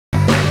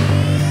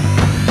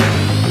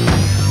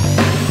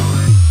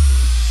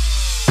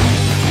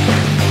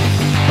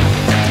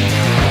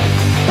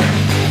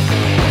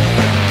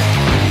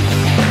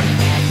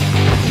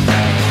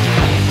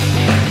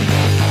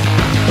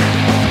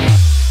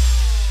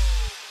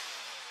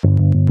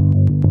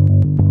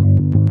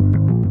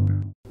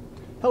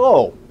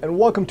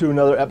welcome to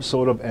another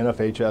episode of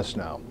NFHS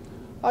Now.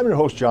 I'm your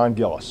host, John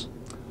Gillis.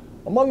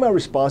 Among my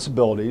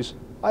responsibilities,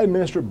 I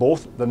administer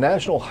both the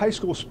National High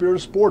School Spirit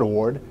of Sport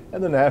Award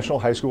and the National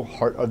High School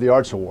Heart of the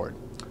Arts Award.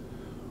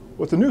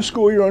 With the new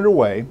school year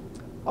underway,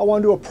 I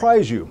wanted to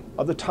apprise you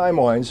of the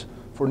timelines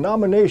for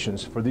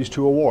nominations for these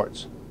two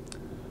awards.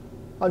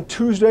 On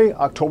Tuesday,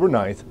 October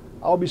 9th,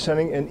 I'll be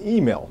sending an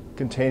email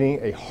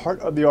containing a Heart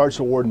of the Arts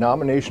Award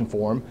nomination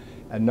form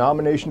and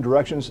nomination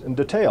directions and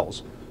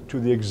details to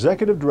the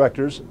executive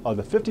directors of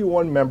the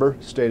 51-member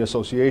state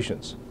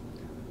associations.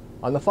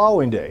 On the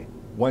following day,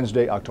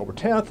 Wednesday, October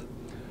 10th,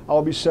 I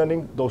will be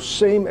sending those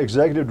same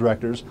executive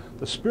directors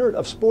the Spirit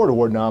of Sport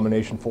Award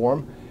nomination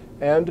form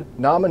and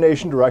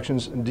nomination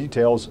directions and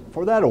details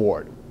for that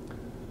award.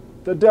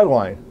 The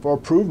deadline for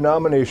approved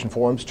nomination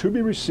forms to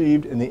be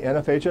received in the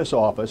NFHS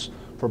office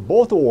for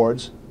both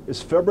awards is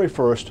February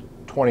 1st,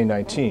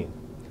 2019.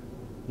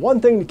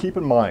 One thing to keep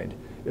in mind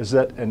is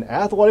that an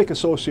athletic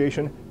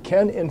association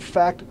can in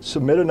fact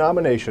submit a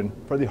nomination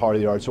for the Heart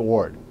of the Arts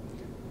Award.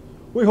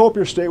 We hope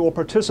your state will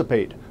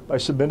participate by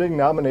submitting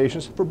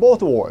nominations for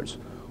both awards,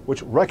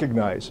 which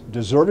recognize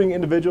deserving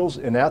individuals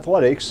in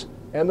athletics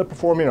and the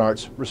performing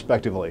arts,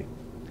 respectively.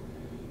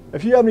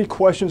 If you have any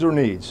questions or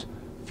needs,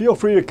 feel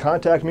free to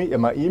contact me at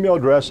my email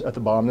address at the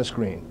bottom of the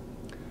screen.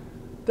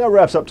 That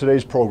wraps up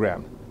today's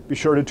program. Be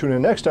sure to tune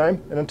in next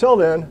time, and until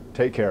then,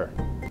 take care.